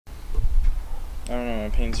I don't know,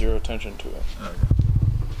 I'm paying zero attention to it. Okay.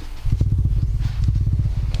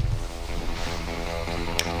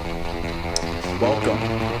 Welcome.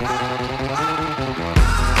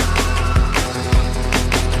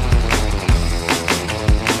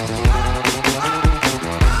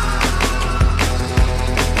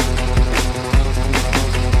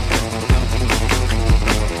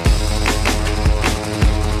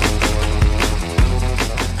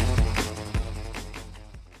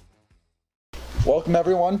 Welcome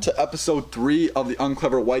everyone to episode 3 of the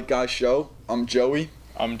Unclever White Guy Show. I'm Joey.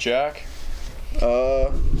 I'm Jack. We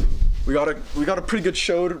got a pretty good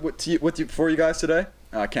show for you guys today.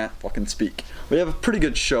 I can't fucking speak. We have a pretty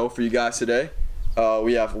good show for you guys today.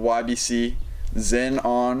 We have YBC Zin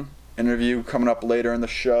on interview coming up later in the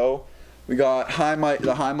show. We got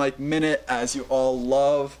the High Mike Minute, as you all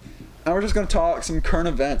love, and we're just gonna talk some current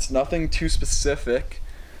events. Nothing too specific.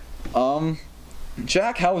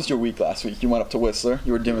 Jack, how was your week last week? You went up to Whistler.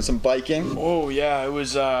 You were doing some biking. Oh yeah, it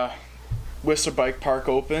was Whistler Bike Park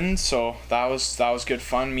open, so that was good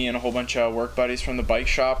fun. Me and a whole bunch of work buddies from the bike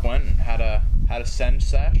shop went and had a send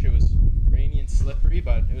sesh. It was rainy and slippery,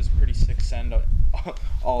 but it was a pretty sick send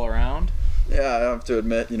all around. Yeah, I have to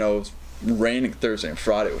admit, it was raining Thursday and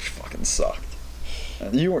Friday, which fucking sucked.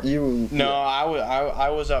 You No, I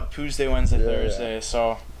was up Tuesday, Wednesday, Thursday,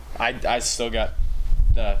 so I still got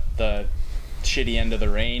the shitty end of the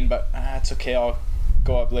rain, but it's okay. I'll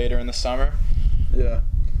go up later in the summer. Yeah.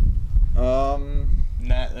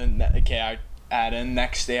 Okay, I add in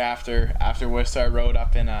next day after Whistler, I rode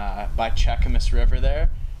up in by Cheakamus River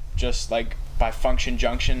there, just like by Function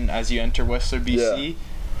Junction as you enter Whistler, BC. Yeah.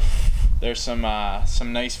 There's some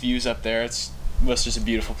nice views up there. Whistler's a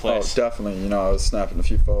beautiful place. Oh, definitely. I was snapping a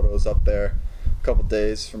few photos up there a couple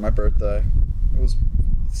days for my birthday. It was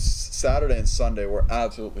Saturday and Sunday were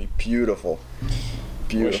absolutely beautiful.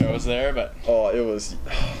 Wish I was there, but it was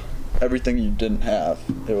everything you didn't have.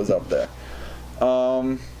 It was up there.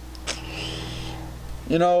 What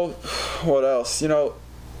else?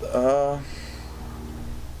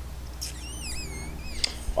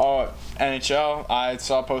 NHL. I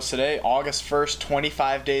saw a post today. August 1st,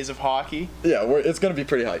 25 days of hockey. Yeah, it's gonna be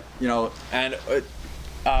pretty hype. And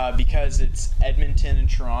because it's Edmonton and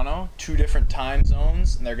Toronto, 2 different time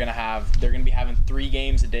zones, and they're gonna be having 3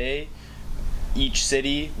 games a day, each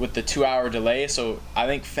city with the 2-hour delay. So I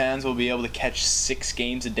think fans will be able to catch 6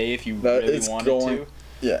 games a day if you really wanted to.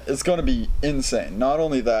 Yeah, it's gonna be insane. Not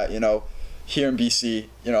only that, here in BC,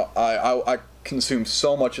 I consume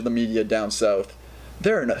so much of the media down south.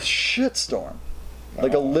 They're in a shitstorm,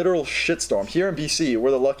 like a literal shitstorm. Here in BC,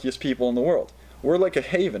 we're the luckiest people in the world. We're like a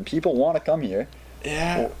haven. People want to come here.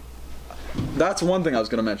 Yeah. Well, that's one thing I was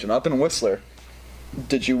going to mention. Up in Whistler,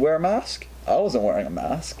 did you wear a mask? I wasn't wearing a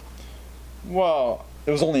mask. Well,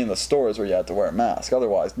 it was only in the stores where you had to wear a mask.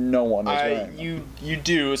 Otherwise, no one was wearing them. You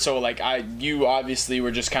do. So you obviously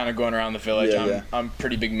were just kind of going around the village. I'm a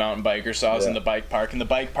pretty big mountain biker, so I was in the bike park. In the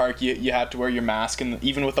bike park, you had to wear your mask, and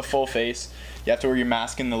even with a full face, you have to wear your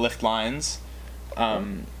mask in the lift lines.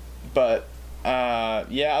 But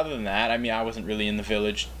other than that, I wasn't really in the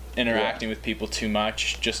village interacting with people too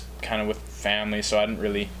much, just kind of with family, so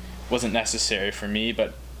wasn't necessary for me.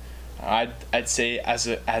 But I'd say as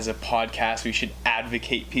a podcast, we should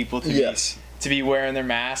advocate people to be wearing their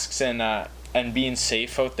masks and being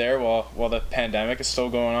safe out there while the pandemic is still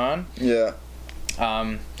going on. Yeah.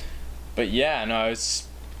 But yeah, no, it's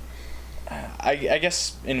I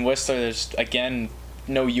guess in Whistler there's again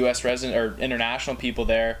no U.S. resident or international people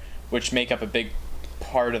there, which make up a big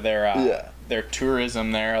part of their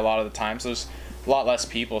tourism there a lot of the time. So there's a lot less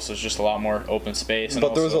people, so it's just a lot more open space. And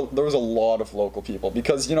but there was a lot of local people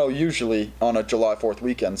because usually on a July 4th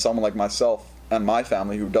weekend, someone like myself and my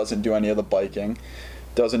family who doesn't do any of the biking,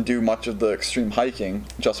 doesn't do much of the extreme hiking,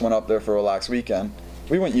 just went up there for a relaxed weekend.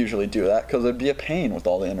 We wouldn't usually do that because it'd be a pain with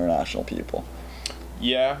all the international people.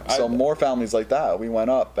 Yeah. So more families like that, we went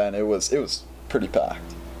up and it was pretty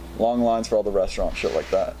packed. Long lines for all the restaurants, shit like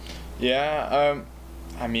that. Yeah.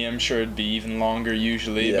 I'm sure it'd be even longer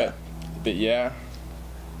usually, but yeah.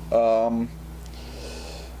 Well,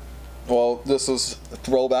 this was a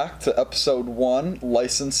throwback to episode 1.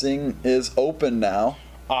 Licensing is open now.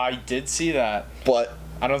 I did see that. But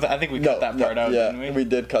I think we cut that part out, didn't we? Yeah, we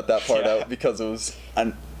did cut that part out because it was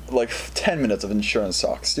like 10 minutes of insurance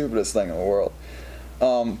talk. Stupidest thing in the world.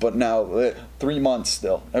 But now, 3 months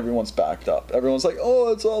still. Everyone's backed up. Everyone's like,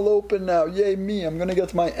 oh, it's all open now. Yay, me. I'm going to get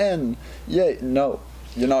to my end. Yay. No,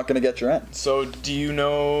 you're not going to get your end. So, do you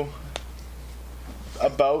know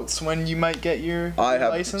about when you might get your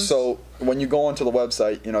license? So, when you go onto the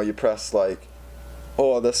website, you press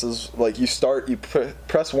this is, you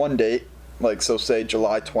press one date, like, so say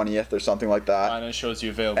July 20th or something like that. And it shows you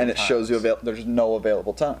available And it times. shows you there's no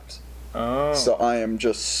available times. Oh. So I am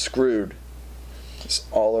just screwed. Just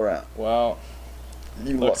all around. Well,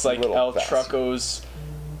 You looks look like a little El bastard. Trucko's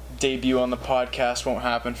debut on the podcast won't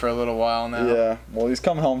happen for a little while now. Yeah, well, he's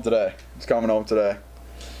coming home today.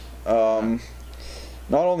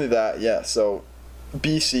 Not only that, yeah, so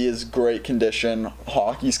BC is great condition.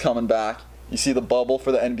 Hockey's coming back. You see the bubble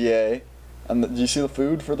for the NBA. And do you see the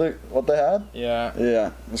food for what they had? Yeah. Yeah,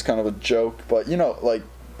 it was kind of a joke. But, like,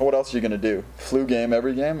 what else are you going to do? Flu game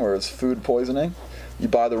every game, or is food poisoning? You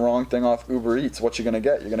buy the wrong thing off Uber Eats, what you going to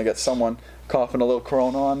get? You're going to get someone coughing a little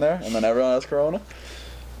Corona on there, and then everyone has Corona?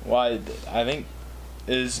 Why, I think,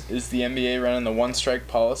 is the NBA running the one-strike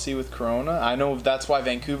policy with Corona? I know that's why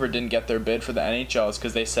Vancouver didn't get their bid for the NHL, is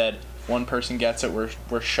because they said if one person gets it,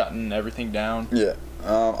 we're shutting everything down. Yeah.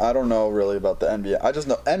 I don't know really about the NBA. I just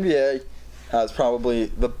know NBA has probably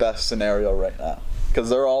the best scenario right now, because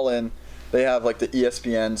they're all in. They have like the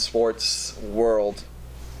ESPN Sports World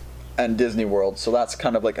and Disney World, so that's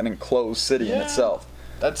kind of like an enclosed city in itself.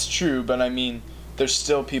 That's true, but I mean, there's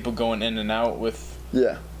still people going in and out with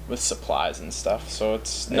supplies and stuff, so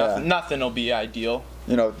it's nothing will be ideal.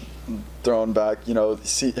 Throwing back.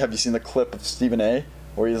 Have you seen the clip of Stephen A.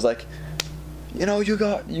 where he's like, you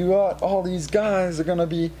got all these guys are gonna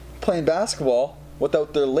be playing basketball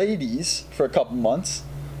without their ladies for a couple months.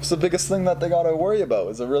 What's the biggest thing that they gotta worry about?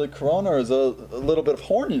 Is it really Corona, or is it a little bit of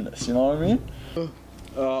horniness? You know what I mean?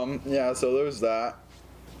 Yeah. So there's that.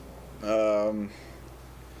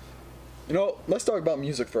 Let's talk about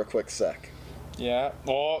music for a quick sec. Yeah.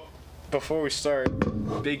 Well, before we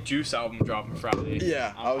start, big Juice album dropping Friday.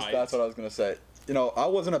 Yeah, that's what I was gonna say. I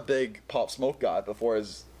wasn't a big Pop Smoke guy before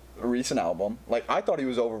his recent album. Like, I thought he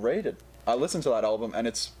was overrated. I listened to that album, and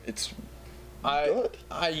it's good.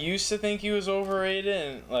 I used to think he was overrated,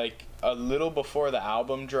 and like a little before the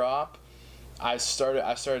album drop, I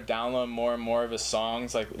started downloading more and more of his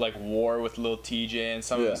songs, like War with Lil TJ and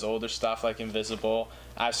some of his older stuff like Invisible.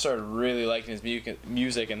 I started really liking his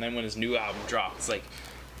music, and then when his new album dropped, it's like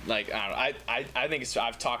I don't know. I think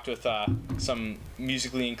I've talked with some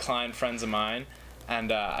musically inclined friends of mine,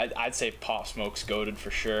 and I'd say Pop Smoke's goated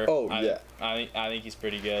for sure. Oh, yeah. I think he's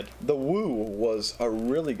pretty good. The Woo was a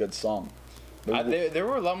really good song. There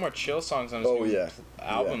were a lot more chill songs on his new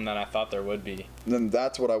album than I thought there would be. Then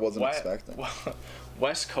that's what I wasn't expecting.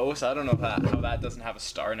 West Coast, I don't know how that doesn't have a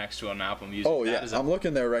star next to an Apple Music. Oh, yeah, I'm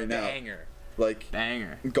looking there right now. Banger.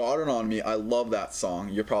 Banger. Got It On Me, I love that song.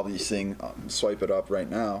 You're probably seeing, swipe it up right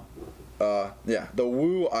now. The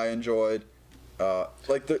Woo I enjoyed.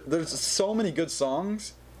 There's so many good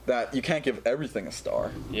songs that you can't give everything a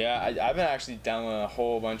star. Yeah, I've been actually downloading a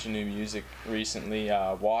whole bunch of new music recently.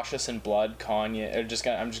 Wash Us in Blood, Kanye. I'm just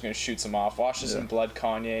gonna shoot some off. Wash Us in Blood,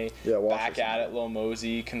 Kanye. Yeah, Back at It, Lil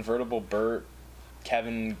Mosey. Convertible Burt,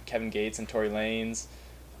 Kevin Gates and Tory Lanez.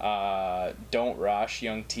 Don't Rush,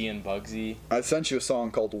 Young T and Bugsy. I sent you a song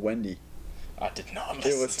called Wendy. I did not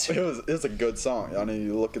listen to it. It was a good song. I mean,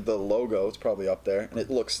 you look at the logo; it's probably up there, and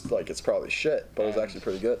it looks like it's probably shit, but it was actually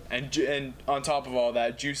pretty good. And on top of all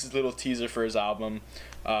that, Juice's little teaser for his album,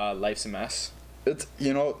 Life's a Mess. It's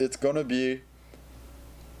it's gonna be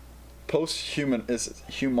post-human. Is it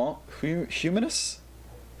humanist?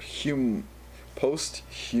 What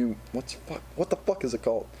the fuck is it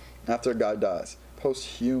called? After a guy dies,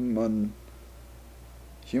 post-human.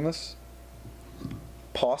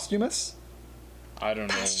 Posthumous? I don't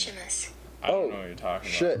know. Posthumous. I don't know what you're talking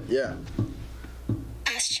shit, about. Yeah.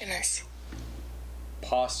 Posthumous.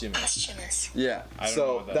 Posthumous. Yeah.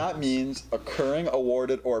 So that means occurring,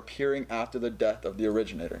 awarded, or appearing after the death of the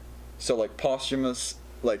originator. So like posthumous,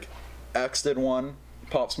 like X did one,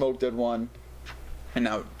 Pop Smoke did one, and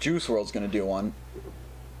now Juice WRLD's gonna do one.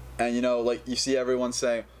 And you see everyone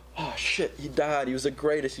saying, "Oh shit, he died. He was the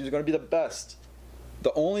greatest. He was gonna be the best."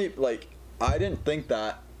 The only I didn't think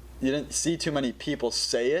that. You didn't see too many people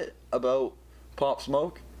say it about Pop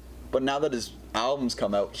Smoke, but now that his albums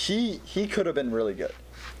come out, he could have been really good.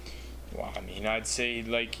 Well, I mean, I'd say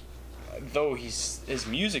though his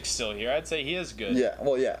music's still here, I'd say he is good. Yeah.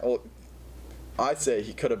 Well, I'd say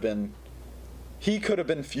he could have been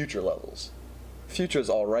Future levels.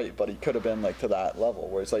 Future's all right, but he could have been to that level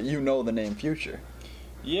where it's the name Future.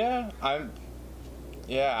 Yeah,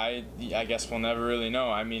 I guess we'll never really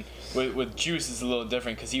know. I mean, with Juice it's a little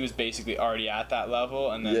different because he was basically already at that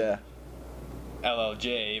level, and then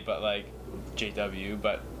LLJ, but JW,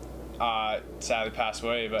 but sadly passed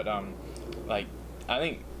away. But I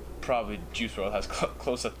think probably Juice WRLD has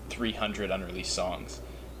close to 300 unreleased songs,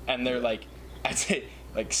 and they're I'd say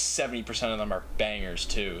 70% of them are bangers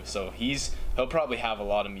too. So he's he'll probably have a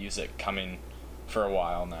lot of music coming for a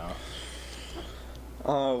while now.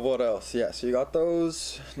 What else? Yeah, so you got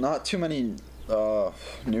those. Not too many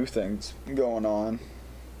new things going on.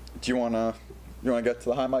 Do you wanna get to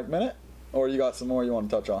the high mic minute, or you got some more you want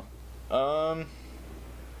to touch on?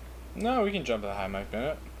 No, we can jump to the high mic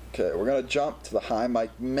minute. Okay, we're gonna jump to the high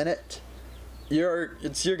mic minute.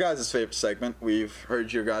 It's your guys' favorite segment. We've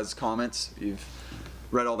heard your guys' comments. We've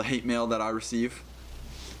read all the hate mail that I receive.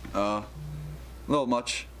 A little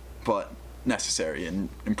much, but necessary and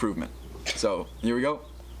improvement. So here we go.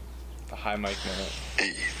 The high mic minute.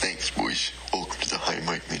 Hey, thanks, boys. Welcome to the high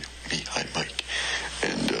mic minute. Me, High Mike.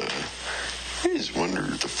 And I just wonder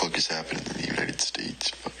what the fuck is happening in the United States.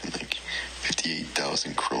 Fucking like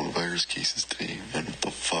 58,000 coronavirus cases today. Man, what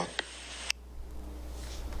the fuck?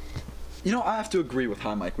 You know, I have to agree with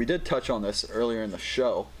High Mike. We did touch on this earlier in the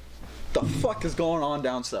show. The fuck is going on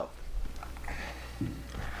down south?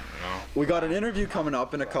 We got an interview coming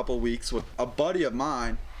up in a couple weeks with a buddy of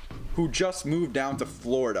mine who just moved down to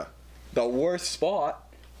Florida. The worst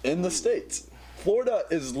spot in the States. Florida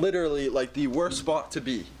is literally like the worst spot to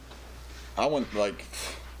be. I wouldn't like...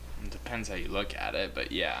 It depends how you look at it,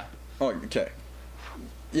 but yeah. Oh, okay.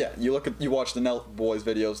 Yeah, you watch the Nelk Boys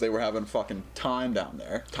videos, they were having fucking time down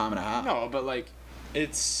there. Time and a half. No, but like,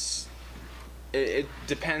 it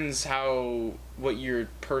depends what your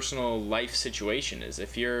personal life situation is.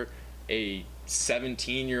 If you're a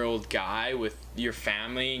 17-year-old guy with your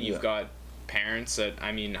family and you've got parents that,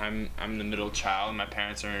 I mean, I'm the middle child. My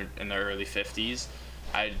parents are in their early 50s.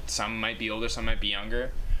 Some might be older, some might be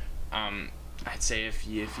younger. I'd say if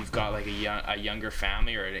you've got like a younger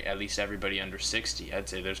family, or at least everybody under 60, I'd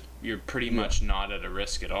say you're pretty much not at a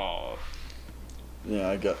risk at all.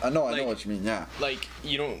 Yeah, I know what you mean. Yeah. Like,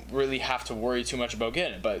 you don't really have to worry too much about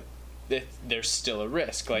getting it, but there's still a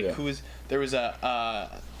risk. Like, there was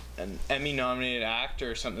an Emmy-nominated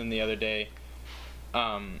actor or something the other day,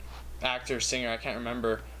 actor, singer, I can't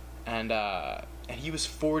remember, and he was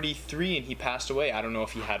 43 and he passed away. I don't know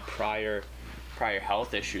if he had prior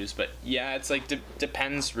health issues, but yeah, it's like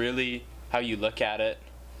depends really how you look at it,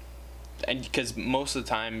 and because most of the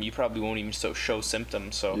time you probably won't even show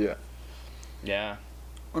symptoms. So yeah.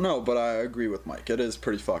 Oh, no, but I agree with Mike. It is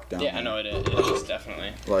pretty fucked down. Yeah, I know it is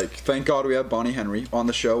definitely. Like, thank God we have Bonnie Henry on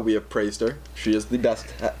the show. We have praised her. She is the best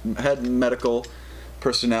head medical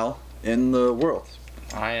personnel in the world.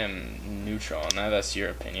 I am neutral on that. That's your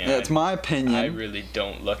opinion. Yeah, it's my opinion. I really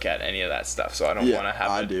don't look at any of that stuff, so I don't want to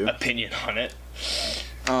have an opinion on it.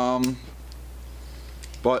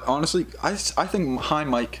 But honestly, I think High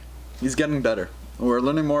Mike, he's getting better. We're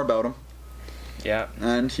learning more about him. Yeah.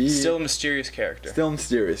 And he's still a mysterious character. Still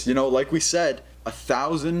mysterious. You know, like we said,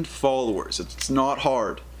 1,000 followers. It's not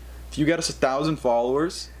hard. If you get us 1,000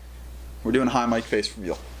 followers, we're doing High Mike face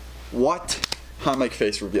reveal. What? High Mike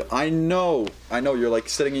face reveal. I know. You're like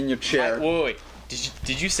sitting in your chair. Wait.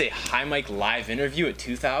 Did you say High Mike live interview at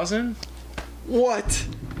 2,000? What?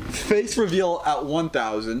 Face reveal at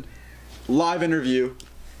 1,000. Live interview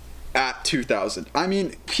at 2,000. I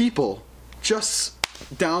mean, people, just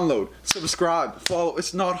download, subscribe, follow.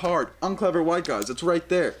 It's not hard. Unclever White Guys. It's right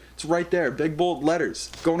there. It's right there. Big bold letters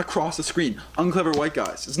going across the screen. Unclever White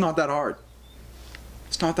Guys. It's not that hard.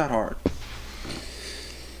 It's not that hard.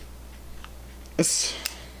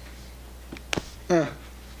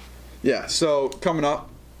 Yeah, so coming up,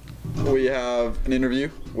 we have an interview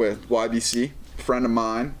with YBC, a friend of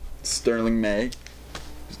mine, Sterling May,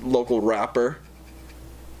 local rapper.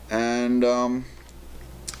 And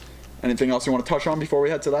anything else you want to touch on before we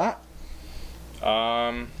head to that?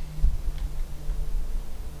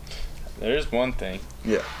 There's one thing.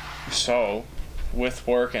 Yeah. So, with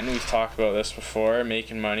work, and we've talked about this before,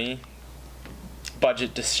 making money,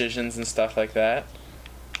 budget decisions and stuff like that.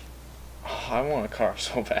 Oh, I want a car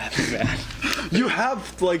so badly, man. You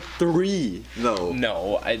have like 3 though.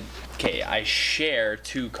 No, I share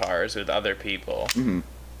 2 cars with other people. Mm-hmm.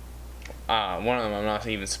 One of them I'm not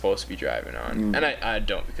even supposed to be driving on, and I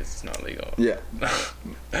don't because it's not legal. Yeah.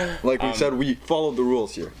 Like we said, we followed the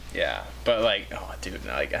rules here. Yeah, but like, oh, dude,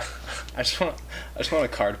 like, I just want a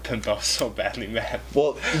car to pimp out so badly, man.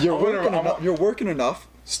 Well, you're working enough.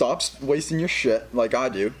 Stop wasting your shit like I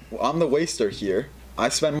do. I'm the waster here. I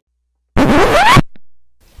spend.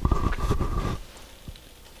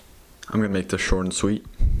 I'm gonna make this short and sweet.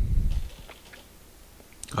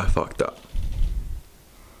 I fucked up.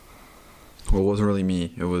 Well, it wasn't really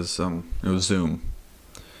me. It was Zoom.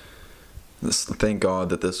 Thank God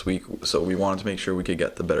that this week, so we wanted to make sure we could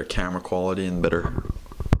get the better camera quality and better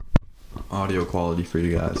audio quality for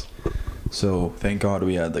you guys. So thank God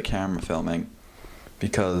we had the camera filming,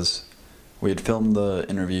 because we had filmed the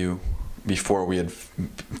interview before we had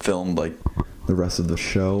filmed like the rest of the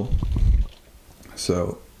show.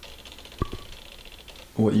 So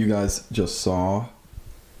what you guys just saw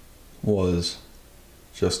was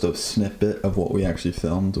just a snippet of what we actually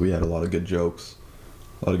filmed. We had a lot of good jokes,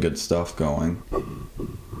 a lot of good stuff going,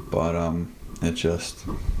 but it just,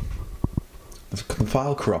 the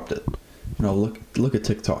file corrupted. You know, look at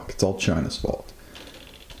TikTok. It's all China's fault.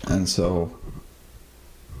 And so,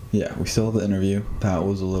 yeah, we still have the interview. That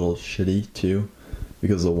was a little shitty too,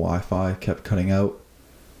 because the Wi-Fi kept cutting out.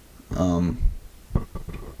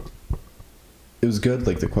 It was good.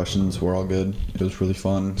 Like, the questions were all good. It was really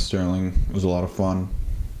fun. Sterling, it was a lot of fun.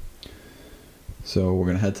 So we're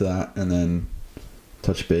gonna head to that and then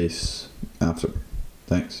touch base after.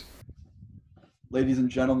 Thanks. Ladies and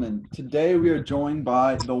gentlemen, today we are joined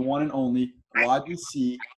by the one and only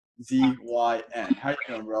YBC ZYN. How you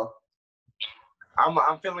doing, bro?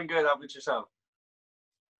 I'm feeling good. How about yourself?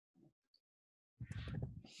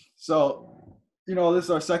 So, you know, this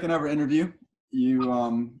is our second ever interview. You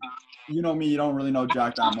know me, you don't really know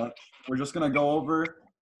Jack that much. We're just gonna go over a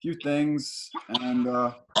few things and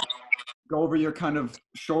go over your kind of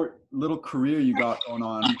short little career you got going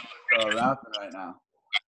on rapping right now.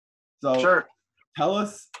 So Sure. Tell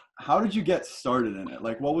us, how did you get started in it?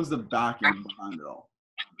 Like, what was the backing behind it all?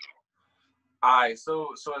 Alright,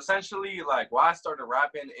 so essentially, like, why I started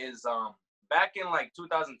rapping is back in like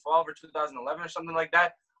 2012 or 2011 or something like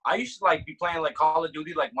that. I used to like be playing like Call of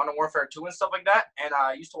Duty, like Modern Warfare 2 and stuff like that, and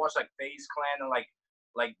I used to watch like FaZe Clan and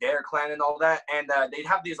like Dare Clan and all that, and they'd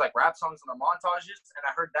have these like rap songs in their montages, and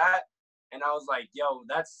I heard that, and I was like, yo,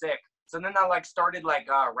 that's sick. So then I like started like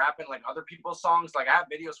rapping like other people's songs. Like, I have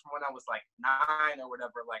videos from when I was like 9 or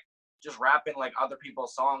whatever, like just rapping like other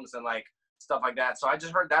people's songs and like stuff like that. So I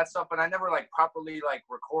just heard that stuff, but I never like properly like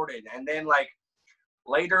recorded. And then like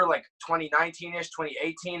later, like 2019-ish,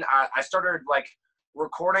 2018, I started like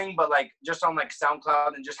recording, but like just on like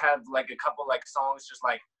SoundCloud, and just have like a couple like songs, just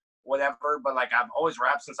like whatever. But like I've always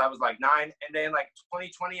rapped since I was like 9. And then like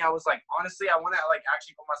 2020, I was like, honestly, I want to like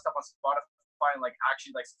actually put my stuff on Spotify and like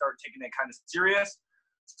actually like start taking it kind of serious.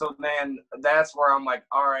 So then that's where I'm like,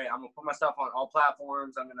 all right, I'm gonna put my stuff on all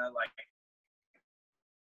platforms. I'm gonna like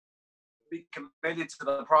be committed to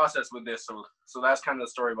the process with this. So that's kind of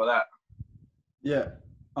the story about that. Yeah.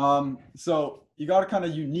 So you got a kind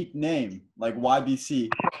of unique name, like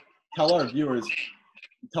YBC. Tell our viewers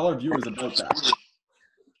about that.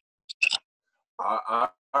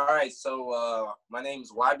 All right, so my name's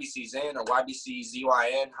YBC Zen, or YBC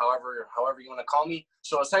ZYN, however you want to call me.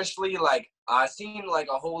 So essentially, like, I seen like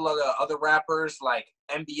a whole lot of other rappers, like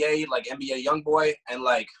NBA Youngboy, and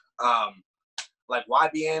like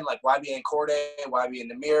YBN, like YBN Corday, YBN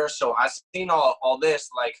Namir. So I seen all this,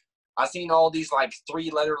 like I seen all these like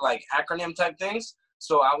 3-letter like acronym type things.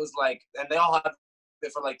 So I was like, and they all have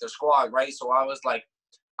it for like their squad, right? So I was like,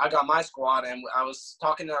 I got my squad, and I was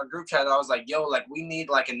talking in our group chat. I was like, yo, like, we need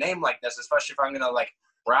like a name like this, especially if I'm gonna like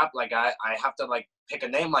rap. Like, I have to like pick a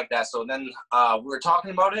name like that. So then we were talking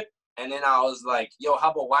about it, and then I was like, yo, how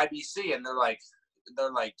about YBC? And they're like,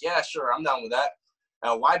 yeah, sure, I'm down with that.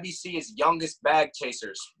 YBC is Youngest Bag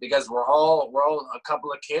Chasers, because we're all a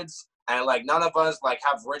couple of kids, and like none of us like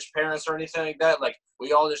have rich parents or anything like that. Like,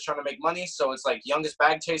 we all just trying to make money. So it's like Youngest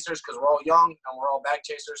Bag Chasers, because we're all young and we're all bag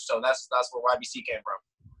chasers. So that's where YBC came from.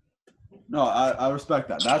 No, I respect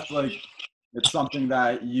that. That's like, it's something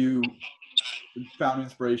that you found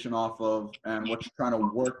inspiration off of, and what you're trying to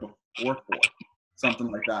work for, something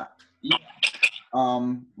like that.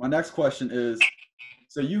 My next question is,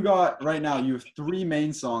 so you got, right now, you have 3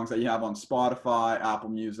 main songs that you have on Spotify, Apple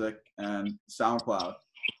Music, and SoundCloud.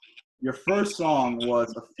 Your first song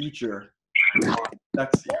was a feature on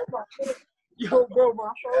Sexy. Yo, bro, my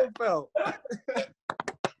phone fell.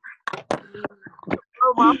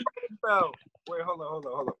 Bro, my phone fell. Wait, hold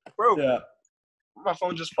on. Bro, Yeah. my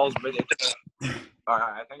phone just falls mid. All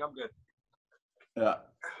right, I think I'm good. Yeah.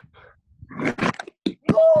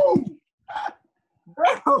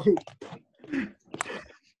 Bro!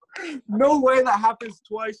 No way that happens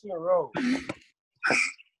twice in a row.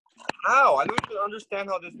 How? I don't even understand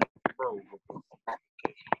how this... Bro.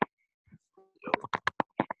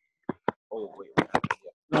 Oh, wait.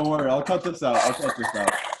 Don't worry, I'll cut this out.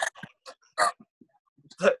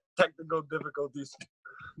 Technical difficulties.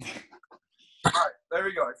 All right, there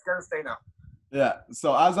we go. It's gonna stay now. Yeah.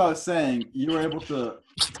 So as I was saying, you were able to,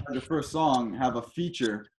 your first song, have a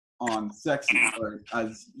feature on Sexy, or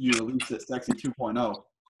as you released it, Sexy 2.0.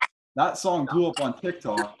 That song blew up on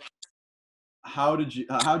TikTok. How did you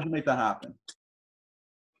make that happen?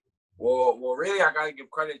 Well, really, I gotta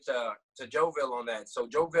give credit to Joville on that. So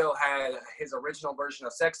Joville had his original version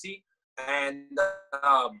of Sexy, and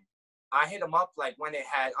I hit him up like when it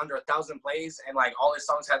had under 1,000 plays, and like all his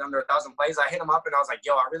songs had under 1,000 plays. I hit him up and I was like,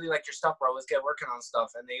 "Yo, I really like your stuff, bro. Let's get working on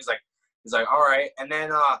stuff." And then he's like, "All right." And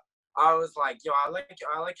then I was like, "Yo, I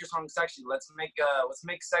like your song Sexy. Let's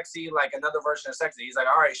make Sexy like another version of Sexy." He's like,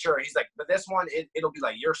 "All right, sure." He's like, "But this one, it'll be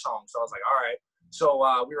like your song." So I was like, "All right."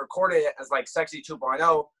 So we recorded it as like Sexy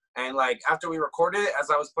 2.0. And like after we recorded it, as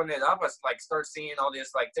I was putting it up, I like start seeing all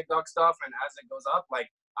this like TikTok stuff, and as it goes up, like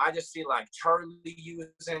I just see like Charlie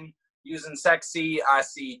using Sexy. I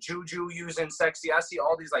see Juju using Sexy. I see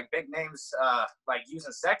all these like big names like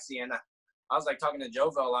using Sexy, and I was like talking to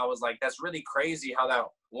Jovel. I was like, that's really crazy how that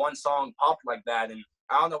one song popped like that. And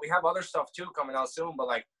I don't know, we have other stuff too coming out soon, but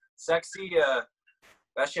like Sexy,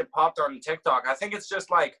 that shit popped on TikTok. I think it's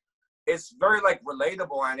just like, it's very like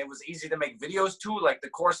relatable, and it was easy to make videos too. Like the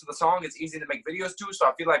chorus of the song, it's easy to make videos too. So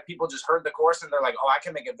I feel like people just heard the chorus and they're like, oh, I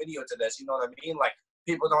can make a video to this. You know what I mean? Like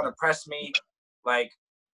people don't impress me. Like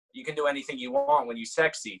you can do anything you want when you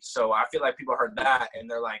Sexy. So I feel like people heard that and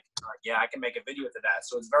they're like, yeah, I can make a video to that.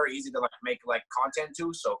 So it's very easy to like make like content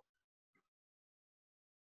too. So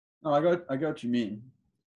no, I got what you mean.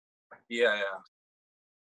 Yeah.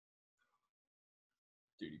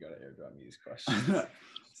 Dude, you gotta airdrop me these questions.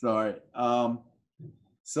 Sorry.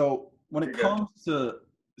 So when it comes to,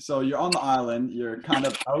 so you're on the island, you're kind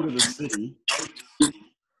of out of the city.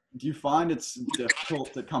 Do you find it's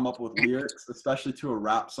difficult to come up with lyrics, especially to a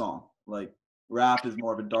rap song? Like rap is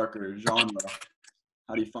more of a darker genre.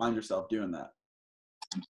 How do you find yourself doing that?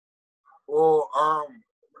 Well,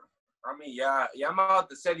 I mean, yeah, I'm out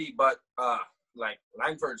the city, but like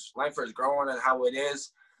Langford's growing and how it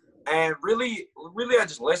is. And really, I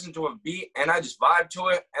just listen to a beat and I just vibe to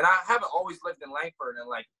it. And I haven't always lived in Langford, and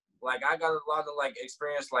like I got a lot of like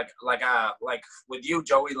experience, like with you,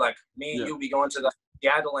 Joey. Like me and you be going to the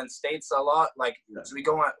Seattle and States a lot. Like so we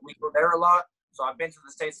go there a lot. So I've been to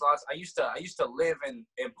the States a lot. I used to live in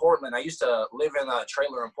Portland. I used to live in a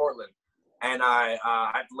trailer in Portland, and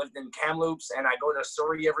I've lived in Kamloops, and I go to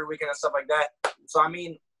Surrey every weekend and stuff like that. So I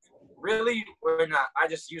mean, really, when I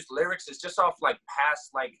just use lyrics, it's just off like past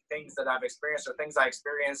like things that I've experienced or things I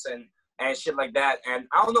experienced and shit like that. And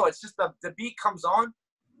I don't know, it's just the beat comes on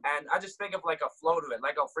and I just think of like a flow to it.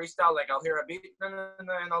 Like I'll freestyle, like I'll hear a beat and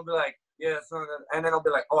I'll be like, yeah, and then I'll be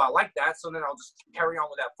like, oh, I like that. So then I'll just carry on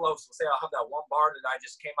with that flow. So say I'll have that one bar that I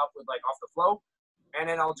just came up with like off the flow, and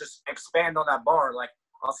then I'll just expand on that bar. Like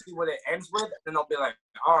I'll see what it ends with, and then I'll be like,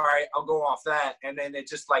 all right, I'll go off that. And then it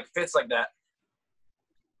just like fits like that.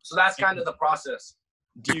 So that's kind of the process.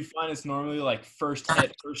 Do you find it's normally like first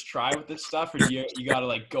hit, first try with this stuff, or do you gotta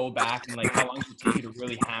like go back and like how long does it take you to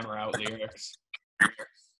really hammer out lyrics?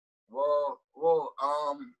 Well,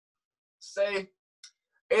 say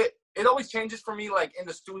it always changes for me like in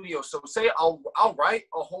the studio. So say I'll write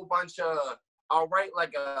a whole bunch of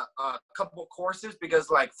like a couple courses, because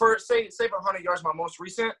like for say for 100 Yards, my most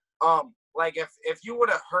recent, like if you would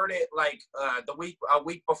have heard it like a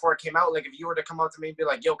week before it came out, like if you were to come up to me and be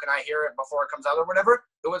like, yo, can I hear it before it comes out or whatever,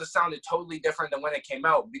 it would have sounded totally different than when it came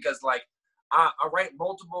out, because like I write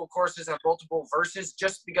multiple courses and multiple verses,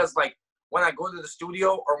 just because like when I go to the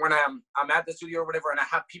studio or when I'm at the studio or whatever and I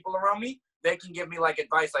have people around me, they can give me like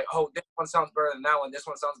advice like, oh, this one sounds better than that one, this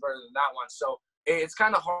one sounds better than that one. So it's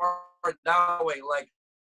kind of hard that way. Like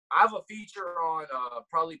I have a feature on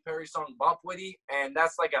probably Perry's song Bop Witty, and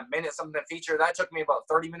that's like a minute something to feature. That took me about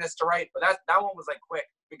 30 minutes to write, but that one was like quick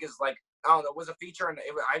because like, I don't know, it was a feature and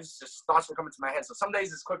I just thoughts were coming to my head. So some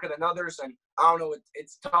days it's quicker than others, and I don't know,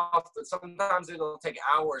 it's tough. But sometimes it'll take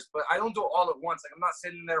hours, but I don't do it all at once. Like I'm not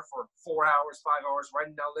sitting there for 4 hours, 5 hours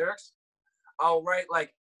writing down lyrics. I'll write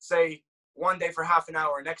like say one day for half an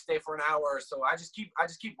hour, next day for an hour. So I just keep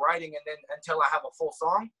writing, and then until I have a full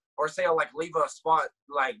song. Or say I'll like leave a spot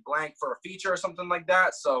like blank for a feature or something like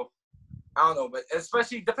that. So I don't know, but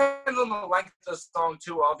especially depends on the length of the song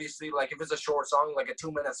too. Obviously, like if it's a short song, like a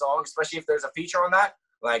 2-minute song, especially if there's a feature on that,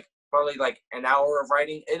 like probably like an hour of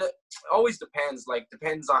writing. It always depends. Like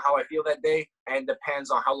depends on how I feel that day, and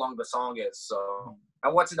depends on how long the song is. So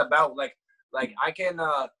and what's it about? Like I can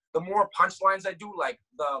the more punchlines I do, like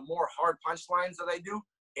the more hard punchlines that I do,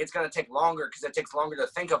 it's gonna take longer because it takes longer to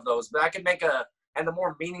think of those. But I can make and the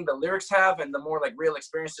more meaning the lyrics have and the more like real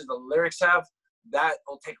experiences the lyrics have, that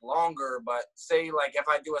will take longer. But say like if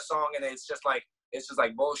I do a song and it's just like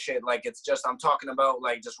bullshit, like it's just I'm talking about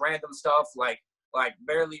like just random stuff, like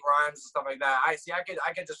barely rhymes and stuff like that. I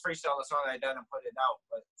could just freestyle the song like that and put it out.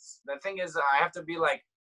 But the thing is, I have to be like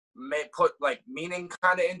put like meaning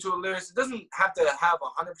kind of into a lyrics. It doesn't have to have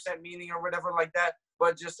 100% meaning or whatever like that.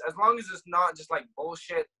 But just as long as it's not just like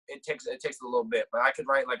bullshit, it takes a little bit. But I could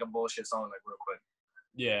write like a bullshit song like real quick.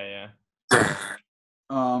 Yeah.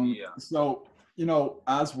 So, you know,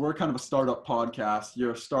 as we're kind of a startup podcast,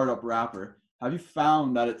 you're a startup rapper. Have you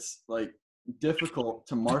found that it's like difficult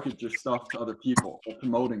to market your stuff to other people or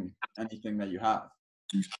promoting anything that you have?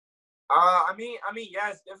 I mean, yeah,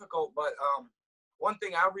 it's difficult, but one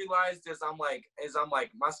thing I realized is I'm like,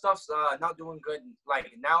 my stuff's not doing good.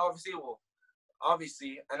 Like now,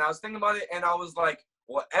 obviously, and I was thinking about it, and I was like,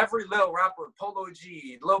 well, every little rapper, Polo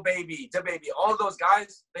G, Lil Baby, DaBaby, all of those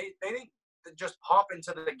guys, they didn't just pop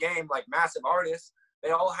into the game like massive artists. They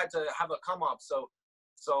all had to have a come up. So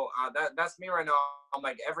that's me right now. I'm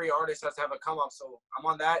like, every artist has to have a come up. So I'm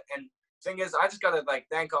on that. And thing is, I just gotta like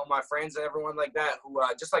thank all my friends and everyone like that who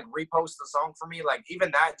just like repost the song for me. Like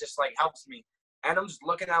even that just like helps me. And I'm just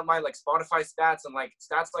looking at my like Spotify stats and like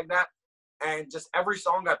stats like that. And just every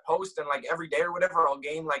song I post and like every day or whatever, I'll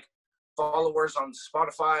gain like followers on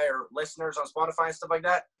Spotify or listeners on Spotify and stuff like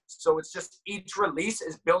that. So it's just each release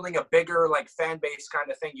is building a bigger like fan base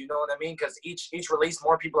kind of thing. You know what I mean? Because each release,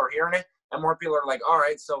 more people are hearing it and more people are like, all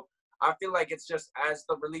right. So I feel like it's just as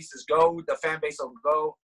the releases go, the fan base will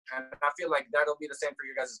go. And I feel like that'll be the same for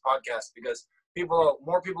your guys' podcast because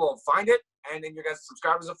more people will find it, and then your guys'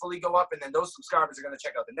 subscribers will fully go up, and then those subscribers are going to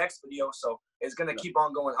check out the next video. So it's going to keep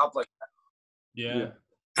on going up like that. Yeah.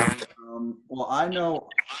 Well, I know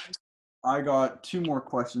I got 2 more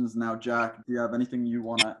questions now. Jack, do you have anything you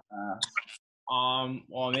want to ask?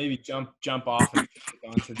 Well, maybe jump off and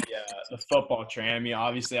onto the football train. I mean,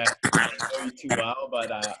 obviously, I don't know you too well, but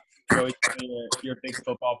Joey, you're a big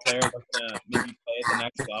football player looking to maybe play at the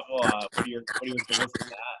next level. What are your goals for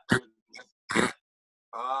that?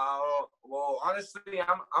 Well, honestly,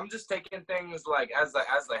 I'm just taking things like as they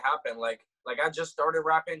happen. Like I just started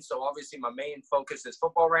rapping, so obviously my main focus is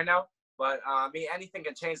football right now. But I mean, anything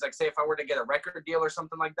can change. Like, say if I were to get a record deal or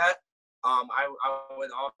something like that, I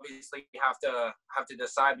would obviously have to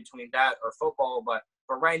decide between that or football. But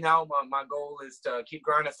right now, my goal is to keep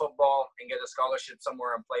grinding football and get a scholarship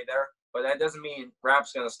somewhere and play there. But that doesn't mean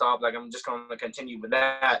rap's gonna stop. Like, I'm just gonna continue with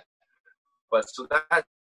that. But so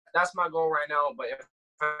that's my goal right now. But if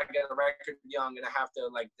I get a record deal, I'm gonna have to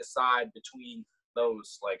like decide between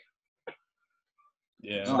those. Like,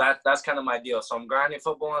 yeah. So that's kind of my deal. So I'm grinding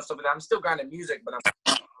football and stuff like that. I'm still grinding music, but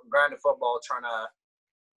I'm grinding football, trying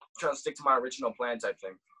to stick to my original plan type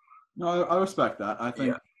thing. No, I respect that. I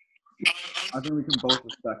think we can both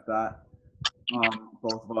respect that.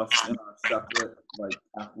 Both of us in our separate like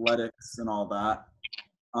athletics and all that.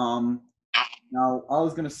 Now I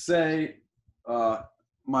was gonna say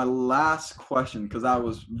my last question, because that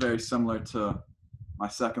was very similar to my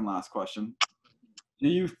second last question. Do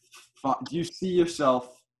you see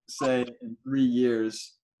yourself, say, in 3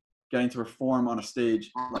 years, getting to perform on a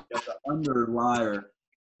stage like at the Underlier,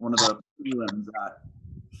 one of the prelims at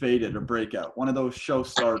Faded or Breakout, one of those show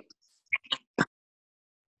stars?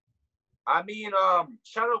 I mean,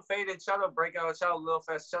 shout out Faded, shout out Breakout, shout out Lil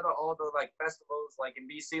Fest, shout out all the like festivals like in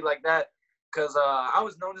BC like that. Cause I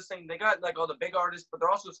was noticing they got like all the big artists, but they're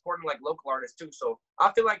also supporting like local artists too. So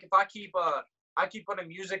I feel like if I keep putting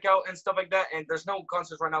music out and stuff like that, and there's no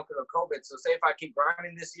concerts right now because of COVID. So say if I keep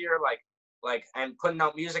grinding this year, like and putting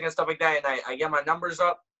out music and stuff like that, and I get my numbers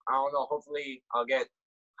up, I don't know, hopefully I'll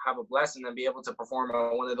have a blessing and be able to perform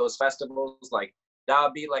at one of those festivals. Like that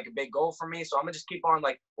would be like a big goal for me. So I'm gonna just keep on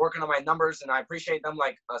like working on my numbers, and I appreciate them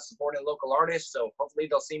like supporting local artists. So hopefully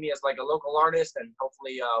they'll see me as like a local artist, and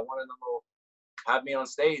hopefully one of them will have me on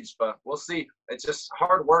stage. But we'll see. It's just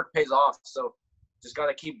hard work pays off. So just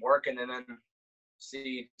gotta keep working and then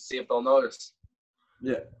see if they'll notice.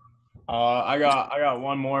 Yeah. I got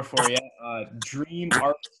one more for you. Dream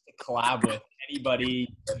artist to collab with,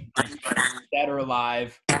 anybody dead or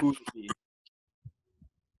alive, who would it be?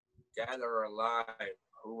 Dead or alive,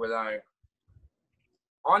 who would I?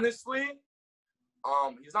 Honestly,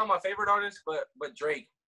 he's not my favorite artist, but Drake,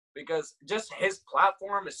 because just his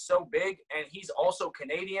platform is so big, and he's also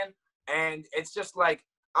Canadian, and it's just like,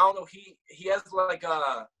 I don't know, he has like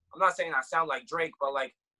I'm not saying I sound like Drake, but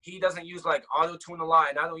like he doesn't use like auto-tune a lot,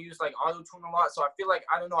 and I don't use like auto-tune a lot. So I feel like,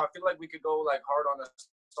 I don't know, I feel like we could go like hard on a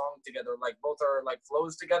song together. Like both are like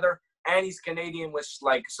flows together, and he's Canadian, which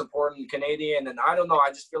like supporting Canadian, and I don't know, I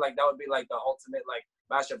just feel like that would be like the ultimate like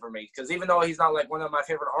mashup for me. Because even though he's not like one of my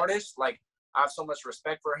favorite artists, like I have so much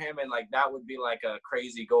respect for him, and like that would be like a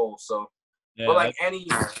crazy goal. So, yeah, but like any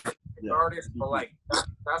artist, but like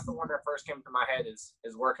that's the one that first came to my head is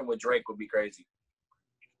working with Drake would be crazy.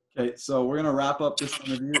 Okay, so we're gonna wrap up this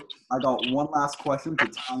interview. I got one last question to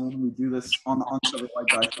tie in. We do this on the Unclever White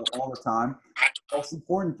Guy Show all the time. The most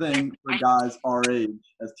important thing for guys our age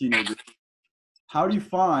as teenagers: how do you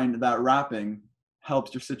find that rapping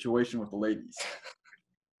helps your situation with the ladies?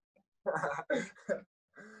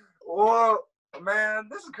 Well, man,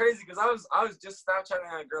 this is crazy because I was just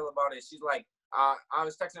Snapchatting a girl about it. She's like, I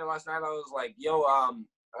was texting her last night. I was like, yo, I'm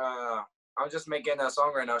just making a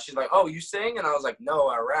song right now. She's like, oh, you sing? And I was like, no,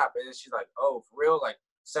 I rap. And she's like, oh, for real? Like,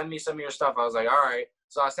 send me some of your stuff. I was like, all right.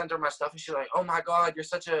 So I sent her my stuff, and she's like, oh my God, you're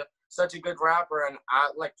such a good rapper. And I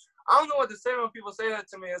don't know what to say when people say that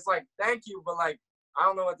to me. It's like, thank you, but like, I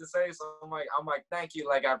don't know what to say. So I'm like, thank you.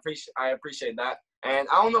 Like, I appreciate that. And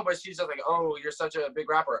I don't know, but she's just like, oh, you're such a big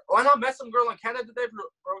rapper. Oh, and I met some girl in Canada today,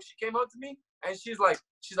 bro. She came up to me and she's like,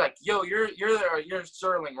 yo, you're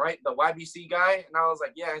Sterling, right? The YBC guy. And I was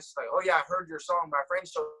like, yeah. And she's like, oh yeah, I heard your song. My friend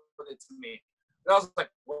showed it to me. And I was like,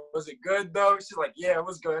 was it good though? She's like, yeah, it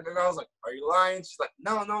was good. And I was like, are you lying? She's like,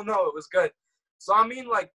 no, it was good. So I mean,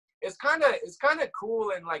 like, it's kind of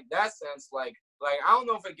cool in like that sense. Like I don't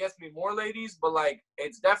know if it gets me more ladies, but like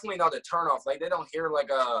it's definitely not a turnoff. Like they don't hear like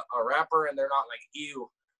a rapper and they're not like, ew.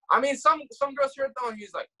 I mean, some girls hear it though, and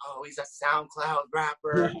he's like, oh, he's a SoundCloud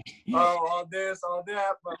rapper. Oh, all this, all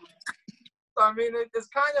that. But I mean, it's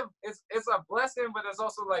kind of it's a blessing, but it's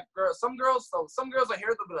also like some girls will hear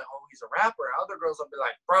it, they'll be like, oh, he's a rapper. Other girls will be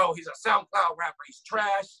like, bro, he's a SoundCloud rapper. He's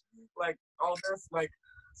trash. Like all this, like.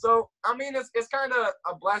 So I mean, it's kind of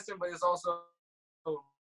a blessing, but it's also all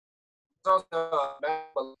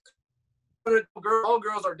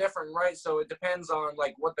girls are different, right? So it depends on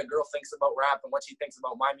like what the girl thinks about rap and what she thinks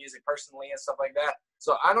about my music personally and stuff like that.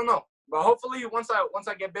 So I don't know, but hopefully once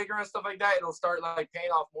I get bigger and stuff like that, it'll start like paying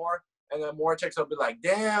off more, and then more chicks will be like,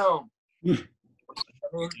 damn. Yeah.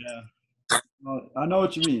 Well, I know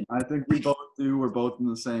what you mean. I think we both do. We're both in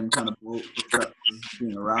the same kind of boat except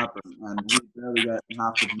being a rapper, and we barely get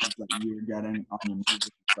half the views that you're getting on your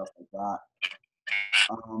music and stuff like that.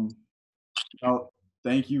 Well,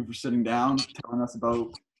 thank you for sitting down, telling us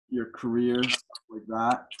about your career, stuff like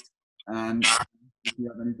that. And if you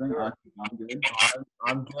have anything, I'm good.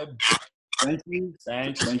 I'm good. Thank you.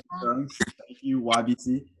 Thanks. Thank you, Sterling. Thank you,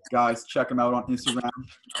 YBC. Guys, check him out on Instagram.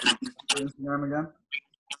 Instagram again?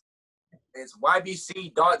 It's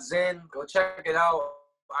ybc.zen. Go check it out.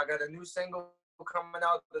 I got a new single coming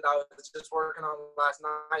out that I was just working on last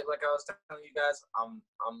night. Like I was telling you guys, I'm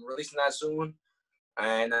releasing that soon.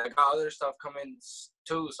 And I got other stuff coming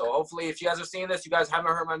too. So hopefully, if you guys are seeing this, you guys haven't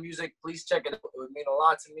heard my music, please check it out. It would mean a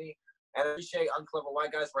lot to me. And I appreciate Unclever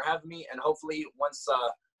White guys for having me. And hopefully, once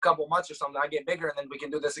a couple months or something, I get bigger, and then we can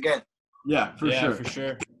do this again. Yeah, for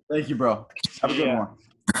sure. Thank you, bro. Have a good one.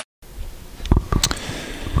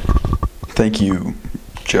 Thank you,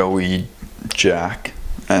 Joey, Jack,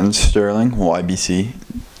 and Sterling, YBC.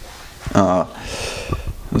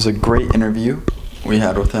 It was a great interview we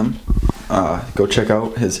had with him. Go check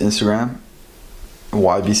out his Instagram,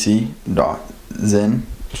 ybc.zen.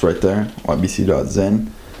 It's right there,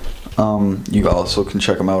 ybc.zen. You also can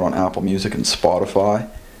check him out on Apple Music and Spotify.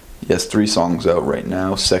 He has 3 songs out right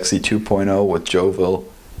now: Sexy 2.0 with Joville,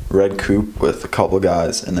 Red Coupe with a couple of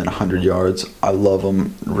guys, and then 100 Yards. I love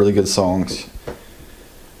them. Really good songs.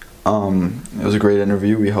 It was a great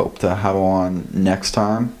interview. We hope to have him on next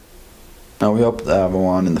time. And we hope to have him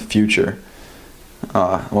on in the future.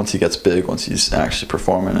 Once he gets big, once he's actually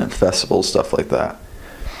performing at festivals, stuff like that.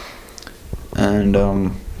 And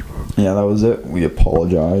yeah, that was it. We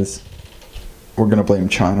apologize. We're gonna blame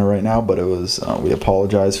China right now, but it was we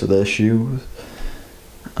apologize for the issue.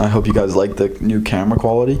 I hope you guys like the new camera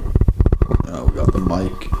quality. We got the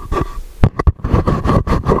mic.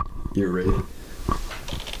 You're right.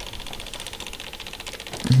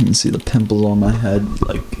 You can see the pimples on my head.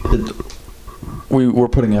 Like we're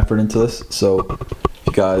putting effort into this, so if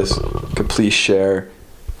you guys could please share,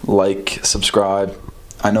 like, subscribe.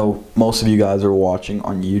 I know most of you guys are watching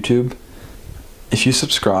on YouTube. If you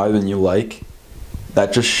subscribe and you like,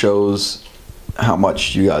 that just shows how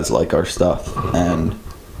much you guys like our stuff, and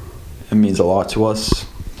it means a lot to us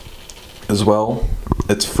as well.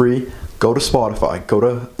 It's free. Go to Spotify, go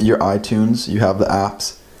to your iTunes, you have the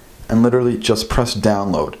apps, and literally just press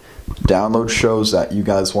download. Download shows that you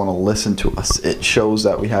guys want to listen to us. It shows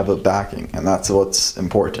that we have a backing, and that's what's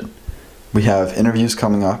important. We have interviews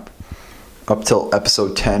coming up till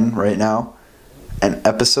episode 10 right now, and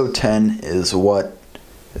episode 10 is what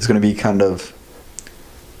is going to be kind of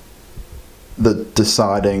the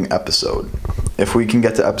deciding episode. If we can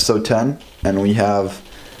get to episode 10 and we have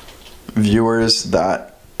viewers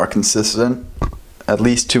that are consistent, at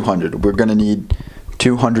least 200. We're going to need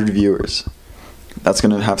 200 viewers. That's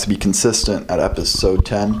going to have to be consistent at episode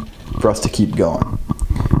 10 for us to keep going.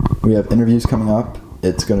 We have interviews coming up.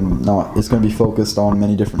 It's going to be focused on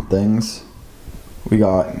many different things. We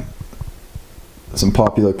got some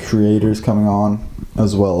popular creators coming on,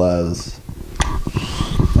 as well as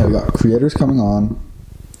we we got creators coming on.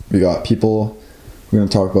 We got people. We're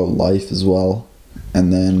gonna talk about life as well,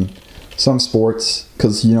 and then some sports,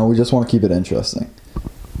 because you know we just want to keep it interesting.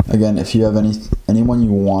 Again, if you have anyone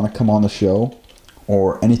you want to come on the show,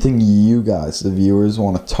 or anything you guys, the viewers,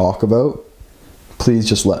 want to talk about, please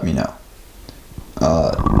just let me know.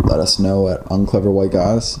 Let us know at Unclever White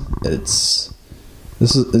Guys. It's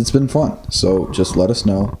been fun, so just let us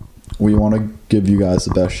know. We want to give you guys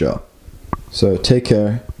the best show. So take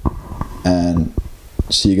care, and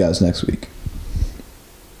see you guys next week.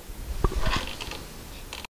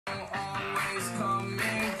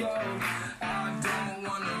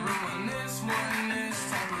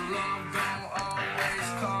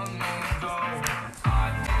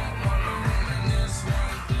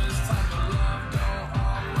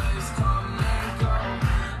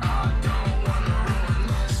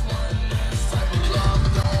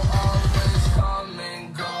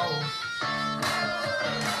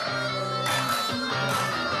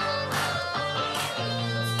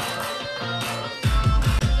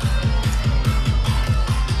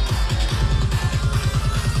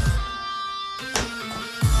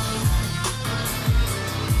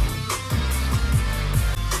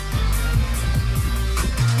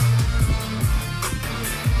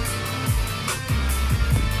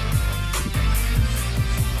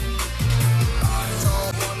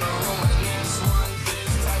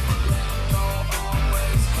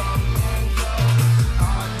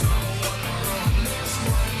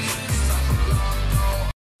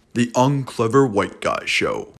 The Unclever White Guy Show.